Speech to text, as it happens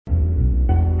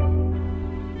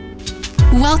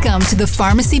Welcome to the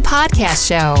Pharmacy Podcast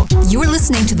Show. You're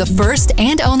listening to the first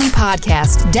and only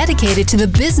podcast dedicated to the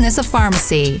business of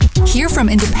pharmacy. Hear from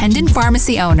independent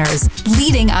pharmacy owners,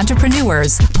 leading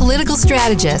entrepreneurs, political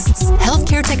strategists,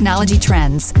 healthcare technology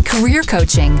trends, career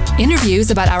coaching,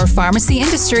 interviews about our pharmacy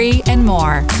industry, and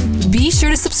more. Be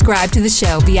sure to subscribe to the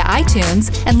show via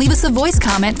iTunes and leave us a voice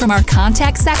comment from our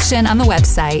contact section on the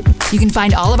website. You can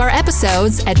find all of our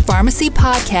episodes at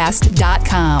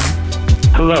pharmacypodcast.com.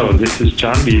 Hello, this is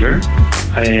John Beaver.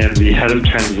 I am the head of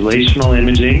translational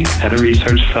imaging and a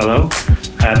research fellow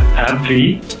at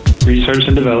Abbvie Research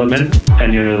and Development,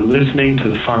 and you're listening to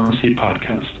the Pharmacy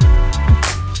Podcast.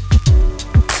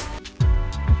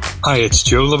 Hi, it's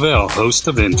Joe Lavelle, host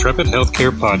of the Intrepid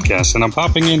Healthcare Podcast, and I'm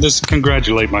popping in to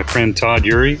congratulate my friend Todd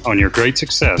Urey on your great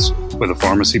success with the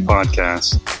Pharmacy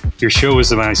Podcast. Your show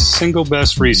is my single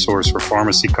best resource for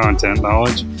pharmacy content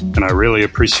knowledge, and I really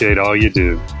appreciate all you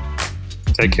do.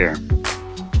 Take care.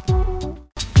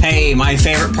 Hey, my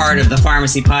favorite part of the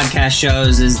Pharmacy Podcast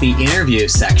shows is the interview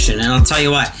section. And I'll tell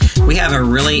you what, we have a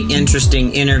really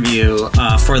interesting interview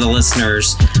for the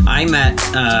listeners. I met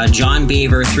John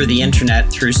Beaver through the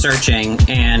internet, through searching,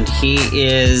 and he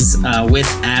is with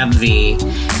Abbvie,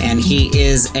 and he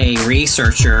is a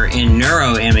researcher in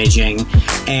neuroimaging.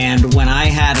 And when I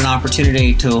had an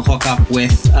opportunity to hook up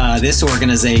with this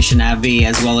organization, Abbvie,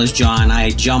 as well as John, I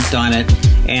jumped on it,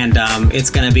 and it's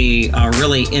going to be a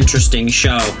really interesting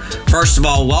show. First of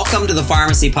all, welcome to the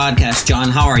Pharmacy Podcast. John,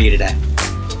 how are you today?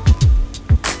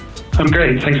 I'm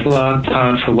great. Thanks a lot,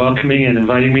 Todd, for welcoming and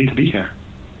inviting me to be here.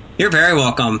 You're very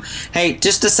welcome. Hey,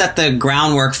 just to set the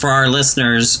groundwork for our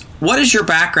listeners, what is your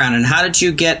background and how did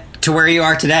you get to where you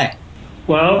are today?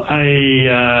 Well, I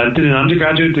did an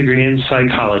undergraduate degree in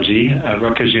psychology at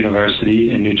Rutgers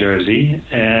University in New Jersey,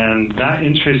 and that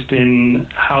interest in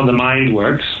how the mind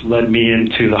works led me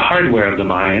into the hardware of the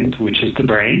mind, which is the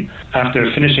brain.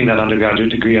 After finishing that undergraduate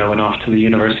degree, I went off to the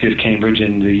University of Cambridge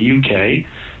in the UK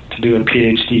to do a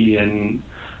PhD in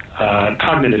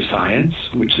cognitive science,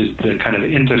 which is the kind of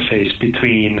interface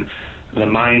between the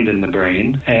mind and the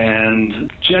brain,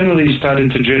 and generally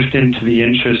started to drift into the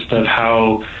interest of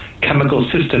how chemical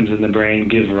systems in the brain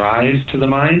give rise to the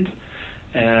mind,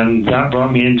 and that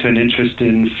brought me into an interest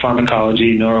in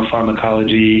pharmacology,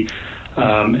 neuropharmacology,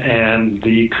 and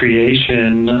the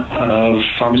creation of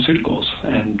pharmaceuticals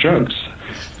and drugs.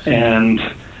 And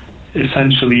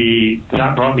essentially,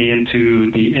 that brought me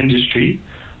into the industry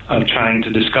of trying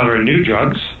to discover new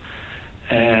drugs,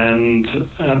 and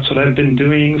that's what I've been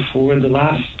doing for the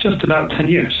last just about 10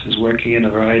 years, is working in a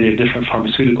variety of different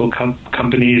pharmaceutical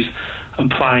companies,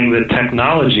 applying the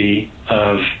technology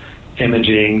of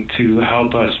imaging to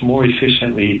help us more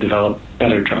efficiently develop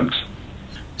better drugs.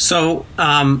 So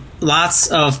lots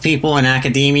of people in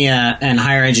academia and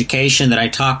higher education that I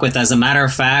talk with, as a matter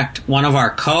of fact, one of our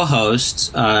co-hosts,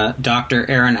 Dr.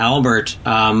 Erin Albert,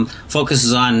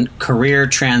 focuses on career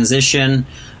transition,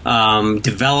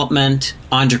 development,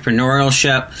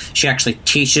 entrepreneurship. She actually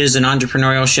teaches in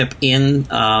entrepreneurship in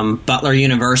Butler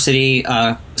University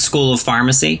School of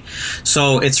Pharmacy.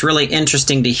 So it's really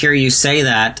interesting to hear you say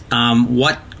that.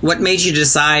 What made you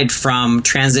decide from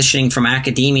transitioning from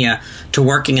academia to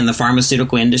working in the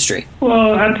pharmaceutical industry?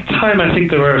 Well, at the time, I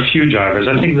think there were a few drivers.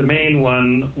 I think the main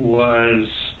one was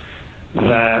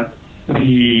that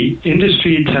the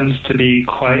industry tends to be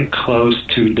quite close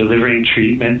to delivering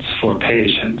treatments for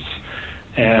patients.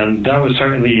 And that was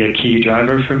certainly a key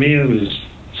driver for me. It was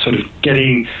sort of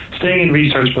staying in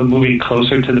research but moving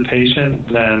closer to the patient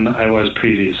than I was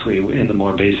previously in the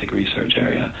more basic research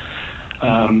area.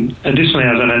 Additionally,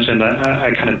 as I mentioned,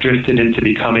 I kind of drifted into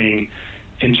becoming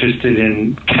interested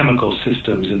in chemical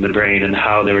systems in the brain and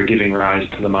how they were giving rise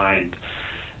to the mind.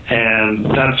 And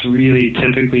that's really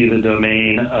typically the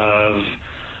domain of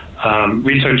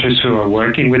researchers who are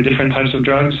working with different types of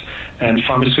drugs, and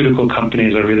pharmaceutical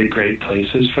companies are really great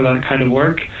places for that kind of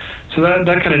work. So that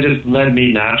kind of just led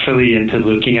me naturally into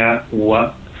looking at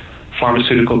what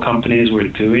pharmaceutical companies were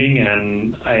doing,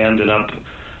 and I ended up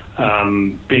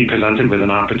being presented with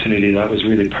an opportunity that was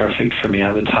really perfect for me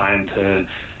at the time to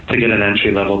get an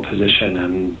entry-level position,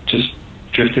 and just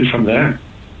drifted from there.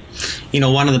 You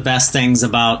know, one of the best things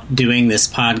about doing this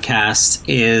podcast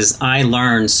is I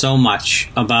learned so much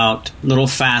about little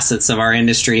facets of our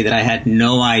industry that I had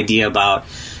no idea about.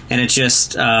 And it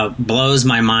just blows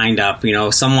my mind up. You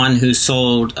know, someone who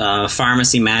sold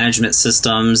pharmacy management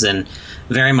systems and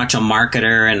very much a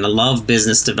marketer and love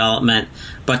business development,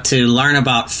 but to learn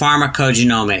about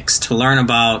pharmacogenomics, to learn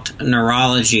about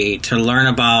neurology, to learn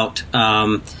about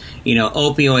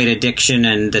opioid addiction,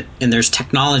 and there's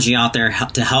technology out there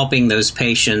to helping those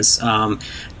patients.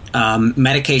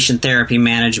 medication therapy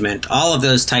management, all of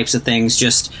those types of things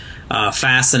just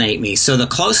fascinate me. So the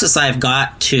closest I've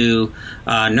got to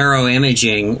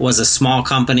neuroimaging was a small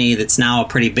company that's now a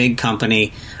pretty big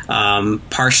company,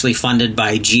 partially funded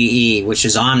by GE, which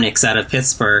is Omnix out of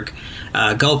Pittsburgh.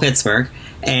 Go Pittsburgh.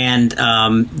 And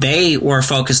they were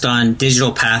focused on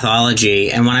digital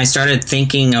pathology. And when I started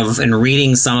thinking of and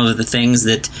reading some of the things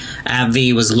that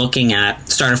Abbvie was looking at,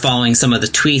 started following some of the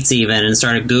tweets even, and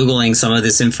started Googling some of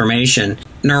this information,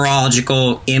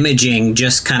 neurological imaging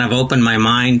just kind of opened my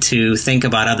mind to think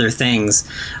about other things.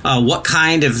 What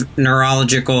kind of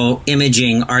neurological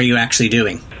imaging are you actually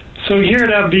doing? So here at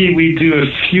Abbvie, we do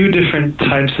a few different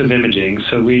types of imaging.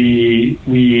 So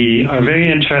we are very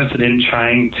interested in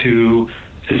trying to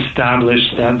establish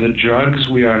that the drugs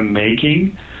we are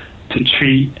making to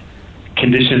treat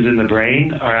conditions in the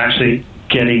brain are actually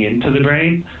getting into the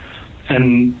brain.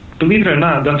 And believe it or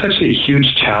not, that's actually a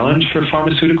huge challenge for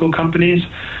pharmaceutical companies.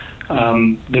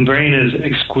 The brain is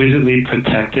exquisitely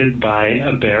protected by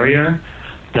a barrier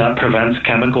that prevents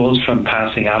chemicals from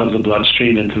passing out of the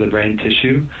bloodstream into the brain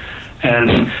tissue.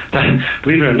 And that,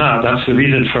 believe it or not, that's the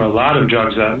reason for a lot of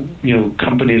drugs that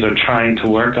companies are trying to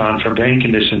work on for brain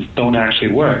conditions don't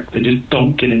actually work. They just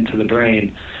don't get into the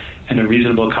brain in a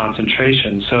reasonable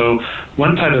concentration. So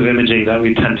one type of imaging that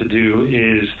we tend to do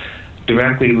is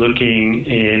directly looking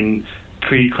in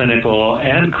preclinical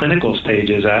and clinical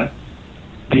stages at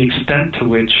the extent to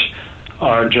which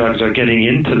our drugs are getting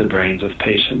into the brains of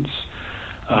patients.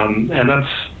 And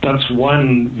that's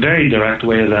one very direct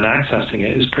way of then accessing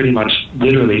it, is pretty much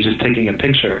literally just taking a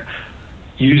picture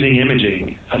using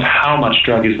imaging of how much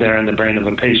drug is there in the brain of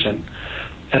a patient.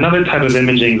 Another type of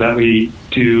imaging that we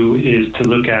do is to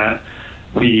look at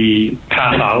the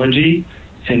pathology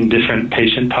in different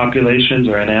patient populations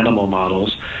or in animal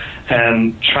models,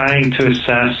 and trying to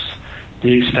assess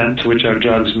the extent to which our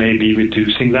drugs may be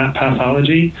reducing that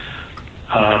pathology.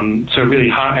 So a really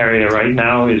hot area right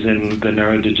now is in the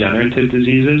neurodegenerative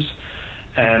diseases,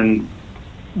 and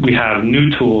we have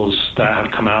new tools that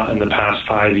have come out in the past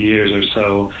 5 years or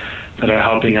so that are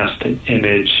helping us to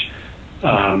image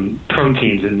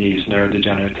proteins in these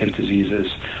neurodegenerative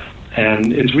diseases.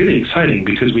 And it's really exciting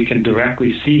because we can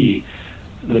directly see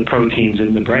the proteins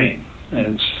in the brain.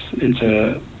 And it's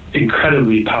a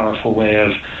incredibly powerful way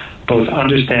of both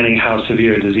understanding how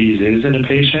severe a disease is in a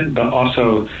patient, but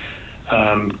also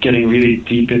getting really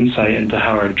deep insight into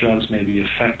how our drugs may be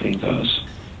affecting those.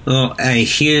 Well, a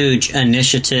huge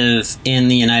initiative in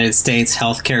the United States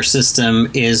healthcare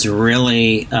system is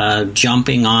really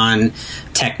jumping on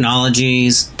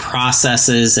technologies,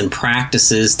 processes, and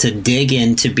practices to dig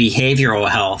into behavioral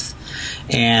health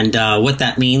and what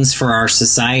that means for our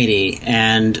society.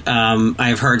 And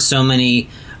I've heard so many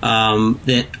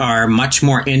that are much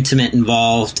more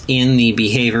involved in the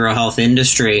behavioral health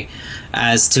industry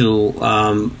as to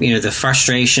the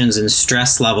frustrations and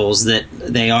stress levels that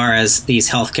they are as these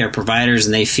healthcare providers,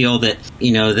 and they feel that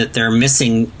that they're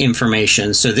missing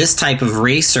information. So this type of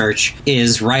research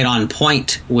is right on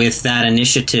point with that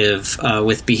initiative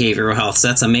with behavioral health. So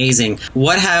that's amazing.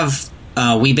 What have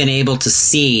we been able to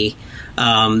see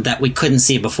that we couldn't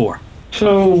see before?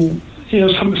 So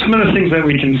some of the things that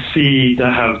we can see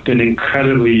that have been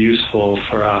incredibly useful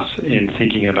for us in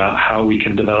thinking about how we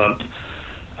can develop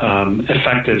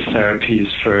effective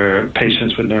therapies for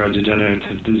patients with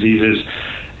neurodegenerative diseases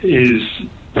is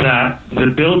that the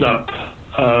buildup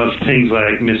of things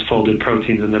like misfolded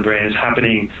proteins in the brain is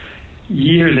happening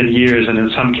years and years, and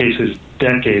in some cases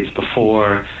decades,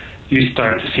 before you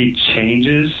start to see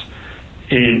changes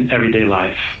in everyday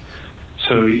life.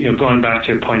 So, going back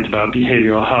to your point about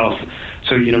behavioral health,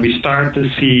 so, we start to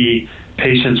see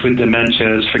patients with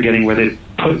dementias forgetting where they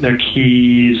put their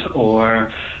keys,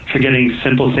 or forgetting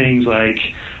simple things like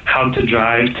how to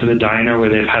drive to the diner where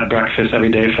they've had breakfast every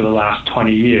day for the last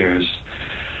 20 years.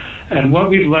 And what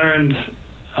we've learned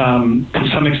to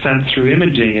some extent through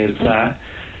imaging is that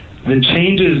the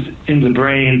changes in the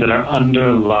brain that are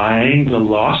underlying the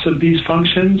loss of these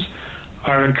functions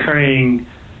are occurring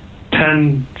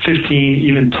 10, 15,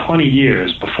 even 20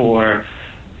 years before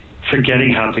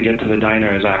forgetting how to get to the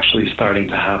diner is actually starting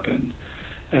to happen.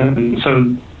 And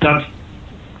so that's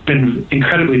been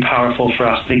incredibly powerful for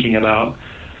us thinking about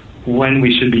when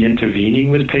we should be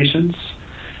intervening with patients.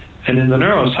 And in the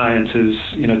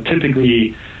neurosciences,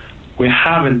 typically we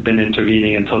haven't been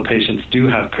intervening until patients do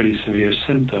have pretty severe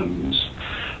symptoms.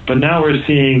 But now we're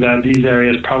seeing that these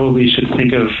areas probably should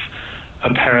think of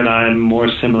a paradigm more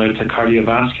similar to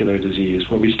cardiovascular disease,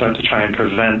 where we start to try and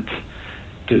prevent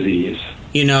disease.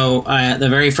 The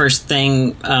very first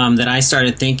thing that I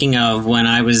started thinking of when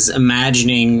I was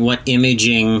imagining what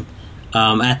imaging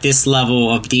at this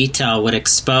level of detail would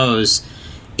expose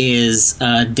is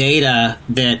data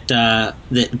that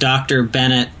Dr.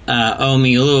 Bennett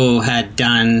Omeolu had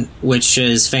done, which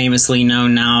is famously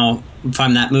known now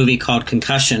from that movie called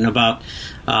Concussion, about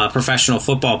professional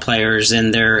football players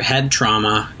and their head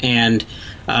trauma, and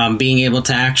being able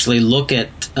to actually look at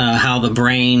how the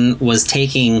brain was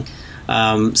taking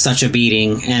such a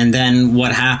beating, and then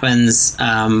what happens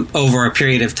over a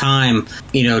period of time,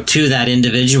 to that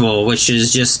individual, which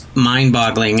is just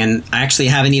mind-boggling. And I actually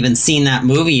haven't even seen that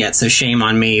movie yet, so shame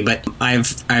on me. But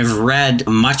I've read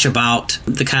much about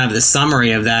the kind of the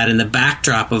summary of that and the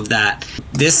backdrop of that.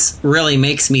 This really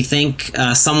makes me think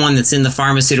someone that's in the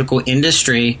pharmaceutical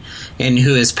industry and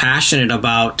who is passionate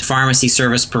about pharmacy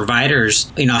service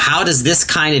providers. How does this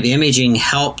kind of imaging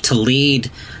help to lead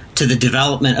to the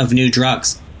development of new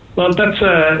drugs? Well, it's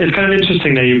kind of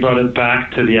interesting that you brought it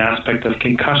back to the aspect of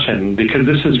concussion, because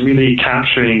this is really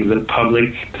capturing the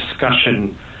public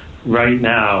discussion right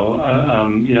now.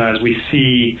 As we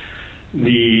see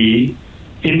the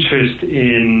interest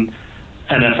in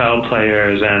NFL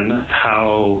players and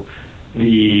how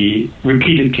the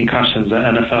repeated concussions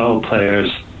that NFL players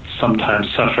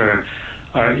sometimes suffer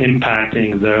are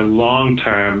impacting their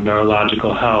long-term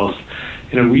neurological health.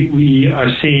 We are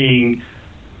seeing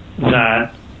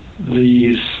that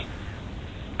these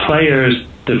players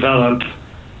develop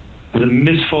the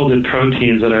misfolded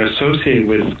proteins that are associated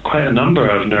with quite a number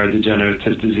of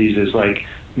neurodegenerative diseases, like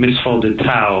misfolded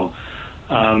tau,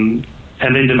 and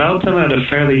they develop them at a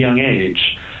fairly young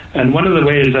age. And one of the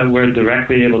ways that we're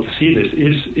directly able to see this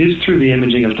is through the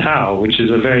imaging of tau, which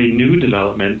is a very new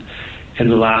development in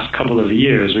the last couple of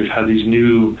years. We've had these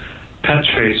new PET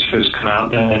tracers come out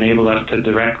that enable us to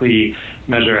directly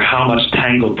measure how much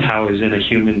tangled tau is in a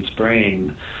human's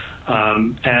brain.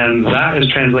 And that is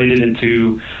translated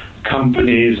into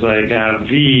companies like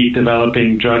Abbvie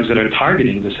developing drugs that are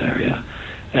targeting this area.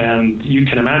 And you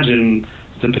can imagine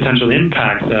the potential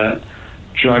impact that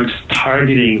drugs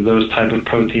targeting those type of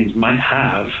proteins might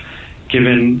have,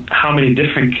 given how many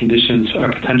different conditions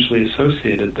are potentially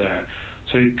associated there.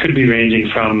 So it could be ranging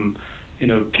from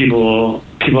people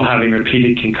having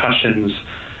repeated concussions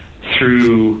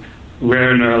through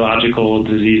rare neurological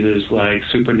diseases like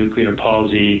supranuclear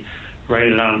palsy,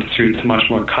 right on through to much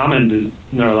more common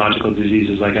neurological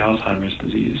diseases like Alzheimer's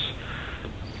disease.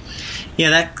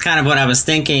 Yeah, that's kind of what I was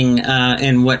thinking,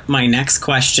 and what my next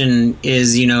question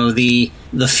is, the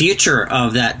future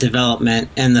of that development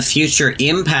and the future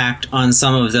impact on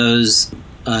some of those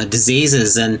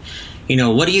diseases. And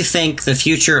what do you think the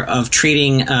future of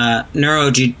treating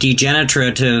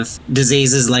neurodegenerative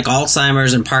diseases like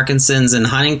Alzheimer's and Parkinson's and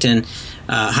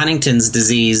Huntington's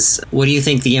disease? What do you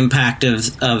think the impact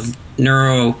of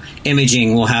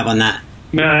neuroimaging will have on that?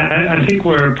 I think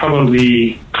we're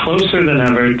probably closer than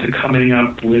ever to coming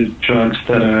up with drugs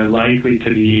that are likely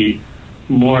to be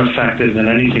more effective than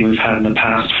anything we've had in the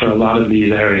past for a lot of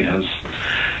these areas.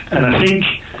 And I think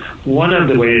one of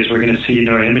the ways we're going to see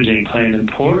neuroimaging play an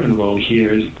important role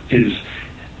here is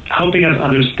helping us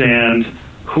understand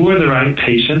who are the right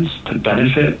patients to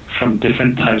benefit from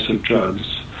different types of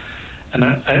drugs. And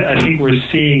I think we're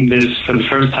seeing this for the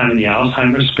first time in the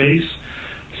Alzheimer's space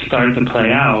start to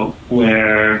play out,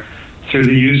 where through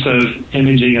the use of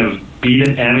imaging of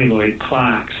beta amyloid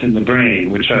plaques in the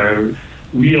brain, which are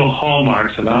real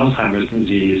hallmarks of Alzheimer's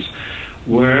disease,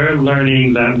 we're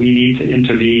learning that we need to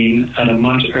intervene at a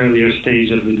much earlier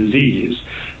stage of the disease.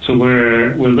 So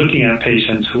we're looking at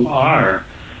patients who are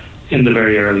in the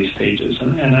very early stages.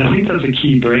 And I think that's a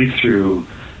key breakthrough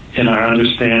in our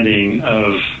understanding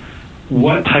of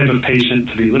what type of patient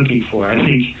to be looking for. I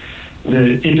think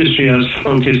the industry has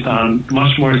focused on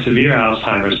much more severe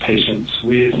Alzheimer's patients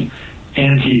with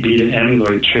anti-beta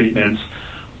amyloid treatments,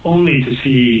 only to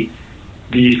see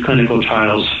these clinical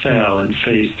trials fail in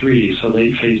phase 3, so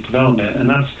late phase development. And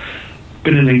that's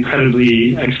been an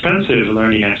incredibly expensive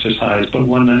learning exercise, but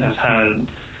one that has had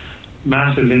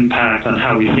massive impact on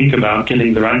how we think about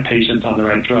getting the right patients on the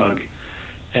right drug.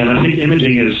 And I think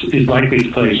imaging is likely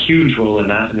to play a huge role in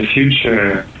that in the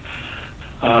future,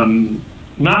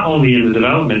 not only in the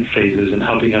development phases and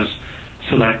helping us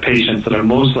select patients that are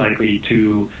most likely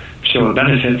to show a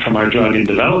benefit from our drug in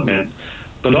development,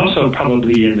 but also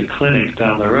probably in the clinic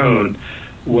down the road,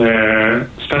 where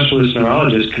specialist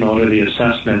neurologists can order the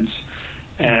assessments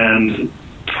and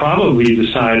probably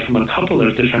decide from a couple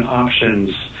of different options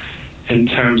in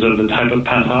terms of the type of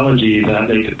pathology that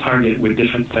they could target with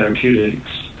different therapeutics.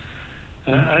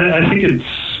 I think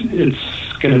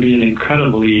it's going to be an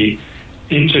incredibly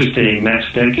interesting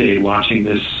next decade watching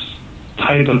this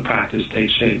type of practice take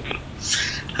shape.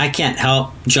 I can't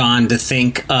help, John, to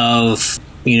think of,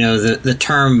 the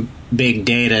term big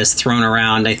data is thrown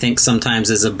around, I think,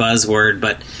 sometimes as a buzzword,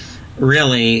 but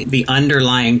really the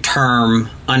underlying term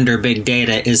under big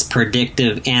data is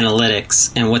predictive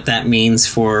analytics, and what that means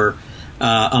for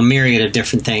a myriad of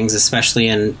different things, especially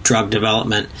in drug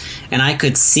development. And I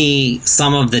could see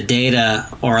some of the data,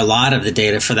 or a lot of the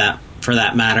data for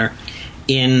that matter,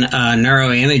 in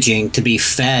neuroimaging to be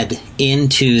fed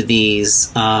into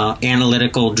these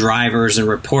analytical drivers and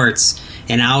reports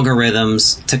and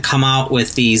algorithms to come out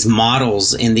with these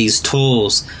models and these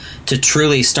tools to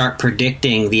truly start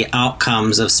predicting the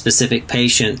outcomes of specific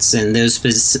patients and those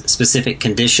specific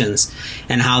conditions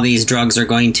and how these drugs are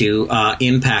going to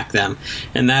impact them.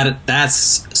 And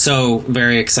that's so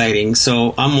very exciting.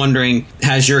 So I'm wondering,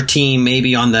 has your team,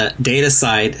 maybe on the data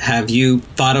side, have you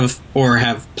thought of or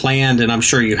have planned, and I'm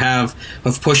sure you have,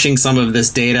 of pushing some of this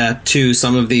data to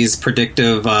some of these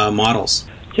predictive models?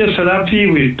 Yes, at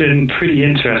Abbvie, we've been pretty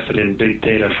interested in big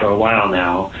data for a while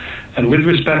now. And with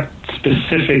respect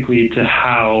specifically to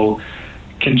how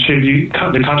the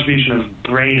contribution of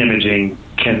brain imaging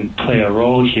can play a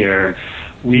role here,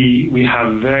 we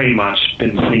have very much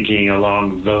been thinking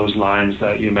along those lines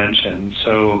that you mentioned.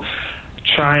 So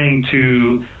trying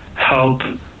to help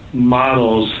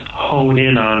models hone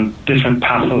in on different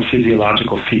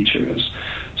pathophysiological features.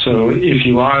 So if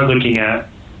you are looking at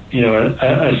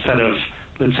a set of,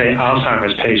 let's say,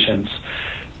 Alzheimer's patients,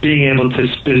 being able to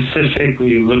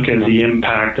specifically look at the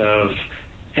impact of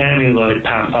amyloid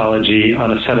pathology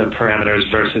on a set of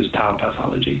parameters versus tau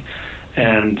pathology.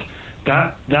 And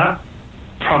that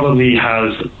probably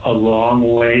has a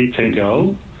long way to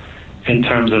go in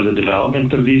terms of the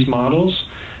development of these models.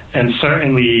 And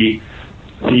certainly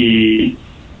the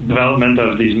development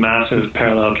of these massive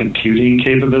parallel computing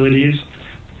capabilities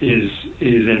is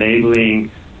enabling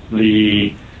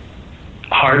the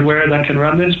hardware that can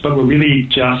run this, but we're really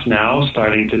just now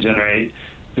starting to generate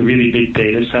the really big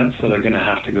data sets that are going to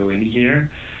have to go in here.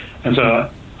 And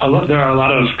so there are a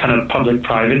lot of kind of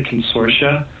public-private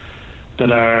consortia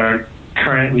that are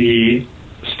currently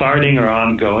starting or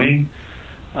ongoing,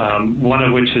 one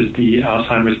of which is the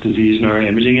Alzheimer's Disease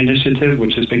Neuroimaging Initiative,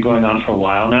 which has been going on for a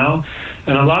while now.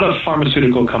 And a lot of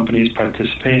pharmaceutical companies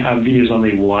participate. Abbvie is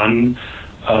only one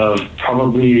of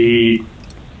probably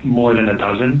more than a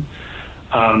dozen.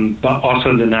 But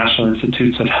also the National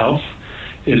Institutes of Health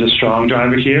is a strong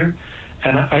driver here.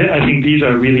 And I think these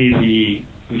are really the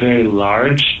very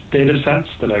large data sets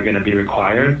that are going to be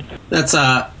required. That's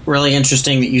really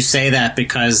interesting that you say that,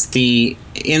 because the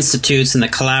institutes and the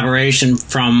collaboration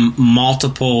from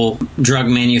multiple drug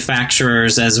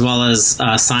manufacturers as well as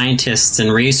scientists and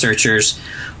researchers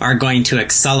are going to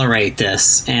accelerate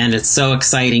this. And it's so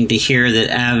exciting to hear that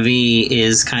Abbvie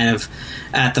is kind of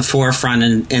at the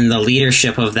forefront in the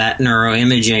leadership of that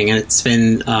neuroimaging. And it's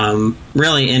been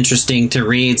really interesting to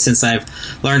read since I've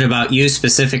learned about you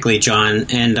specifically, John.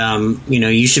 And,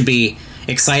 you should be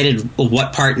excited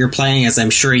what part you're playing, as I'm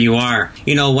sure you are.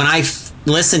 When I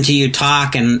listen to you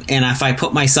talk, and if I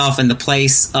put myself in the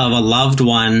place of a loved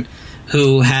one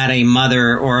who had a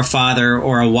mother or a father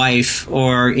or a wife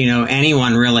or,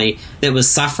 anyone really that was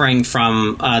suffering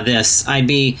from this, I'd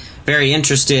be very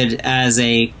interested as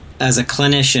a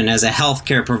clinician, as a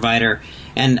healthcare provider,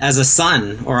 and as a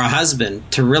son or a husband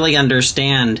to really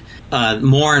understand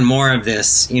more and more of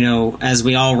this, as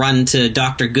we all run to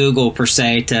Dr. Google, per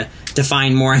se, to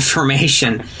find more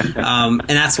information. And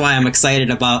that's why I'm excited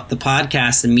about the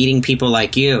podcast and meeting people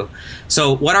like you.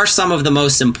 So what are some of the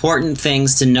most important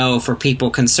things to know for people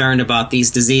concerned about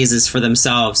these diseases for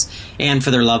themselves and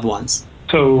for their loved ones?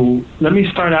 So let me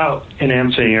start out in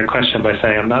answering your question by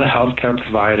saying I'm not a healthcare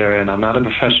provider and I'm not a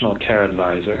professional care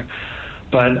advisor.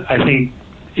 But I think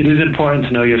it is important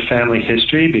to know your family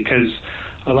history, because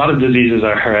a lot of diseases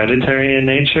are hereditary in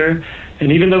nature.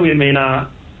 And even though we may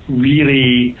not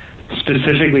really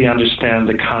specifically understand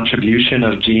the contribution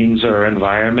of genes or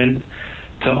environment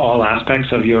to all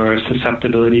aspects of your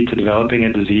susceptibility to developing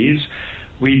a disease,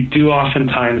 we do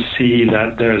oftentimes see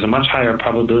that there is a much higher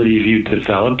probability of you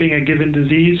developing a given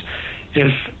disease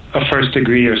if a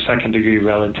first-degree or second-degree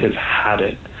relative had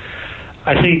it.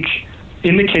 I think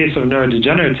in the case of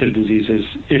neurodegenerative diseases,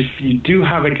 if you do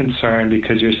have a concern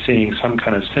because you're seeing some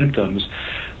kind of symptoms,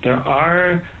 there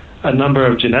are a number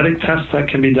of genetic tests that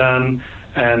can be done,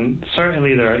 and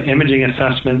certainly there are imaging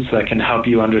assessments that can help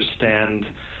you understand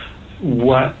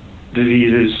what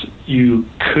diseases you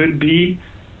could be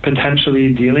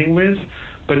potentially dealing with.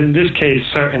 But in this case,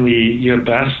 certainly your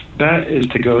best bet is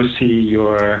to go see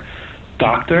your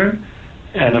doctor,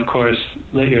 and of course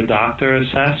let your doctor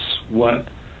assess what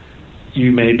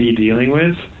you may be dealing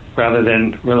with, rather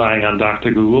than relying on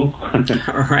Dr. Google.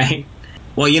 Right.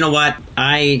 Well, you know what?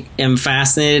 I am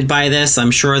fascinated by this. I'm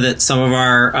sure that some of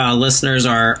our listeners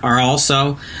are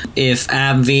also. If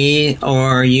Abbvie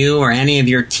or you or any of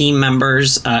your team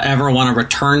members ever want to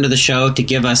return to the show to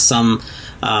give us some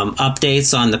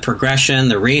updates on the progression,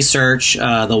 the research,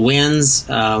 the wins,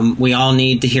 we all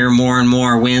need to hear more and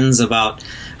more wins about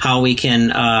how we can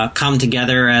come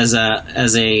together as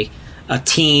a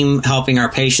team, helping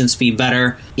our patients be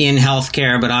better in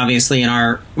healthcare, but obviously in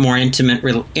our more intimate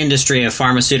industry of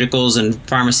pharmaceuticals and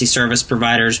pharmacy service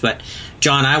providers. But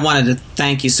John, I wanted to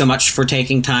thank you so much for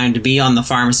taking time to be on the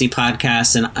Pharmacy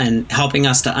Podcast and helping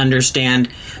us to understand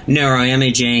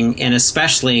neuroimaging and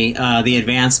especially the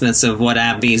advancements of what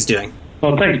Abbvie is doing.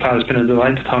 Well, thanks, Todd. It's been a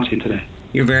delight to talk to you today.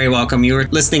 You're very welcome. You were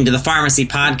listening to the Pharmacy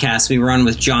Podcast we run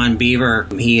with John Beaver.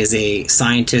 He is a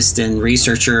scientist and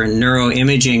researcher in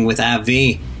neuroimaging with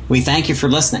Abbvie. We thank you for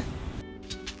listening.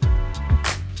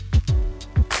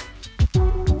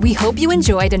 We hope you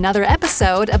enjoyed another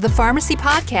episode of the Pharmacy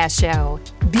Podcast Show.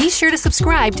 Be sure to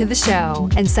subscribe to the show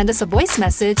and send us a voice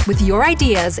message with your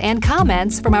ideas and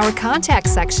comments from our contact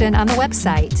section on the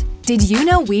website. Did you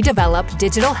know we develop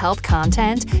digital health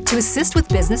content to assist with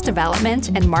business development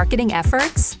and marketing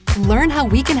efforts? Learn how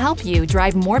we can help you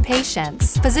drive more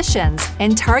patients, physicians,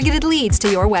 and targeted leads to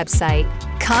your website.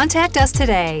 Contact us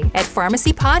today at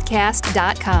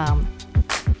pharmacypodcast.com.